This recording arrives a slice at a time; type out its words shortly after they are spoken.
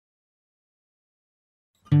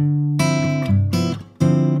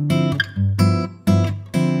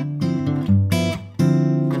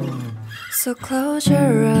So close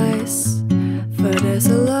your eyes, for there's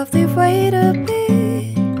a lovely way to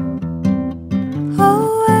be.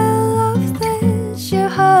 Oh, well, of this your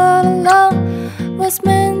heart alone was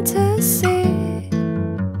meant to see.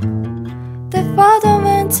 The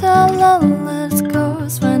fundamental loneliness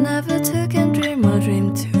goes whenever two can dream or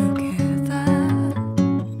dream together.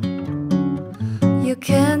 You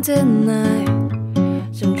can't deny,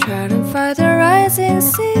 some try to fight the rising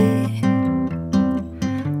sea.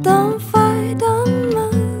 Don't fight the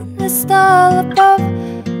moon, it's all above,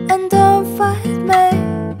 and don't fight me.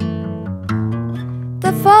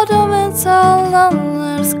 The fundamental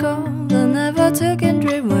loneliness goes whenever two can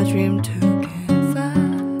dream or dream together.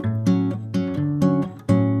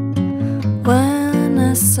 When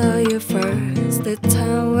I saw you first, the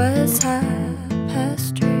time was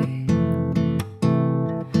 3:30.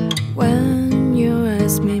 When you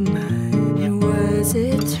asked me mine, it was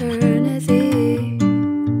eternity.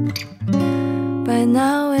 By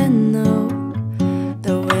now I know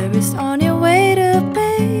the way is on your way to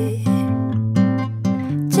be.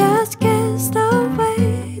 Just kiss the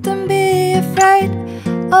way, don't be afraid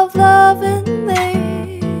of loving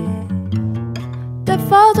me. The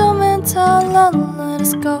fundamental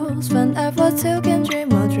loneliness goes whenever two can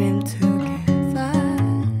dream or dream together.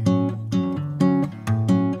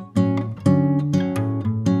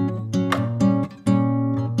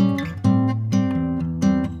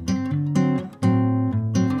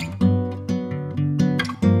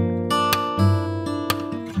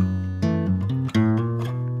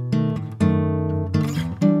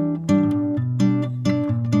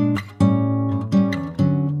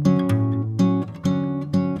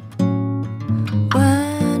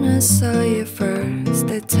 When I saw you first,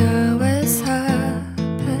 the time was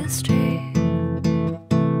 3:30.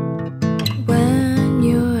 When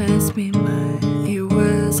you asked me mine, it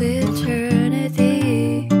was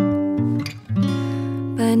eternity.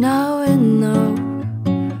 By now I know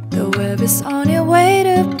the web is on your way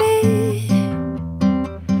to be.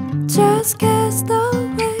 Just cast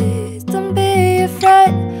away, don't be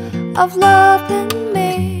afraid of loving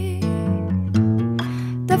me.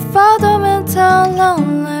 The fundamental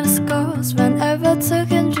loneliness goes whenever two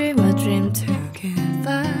can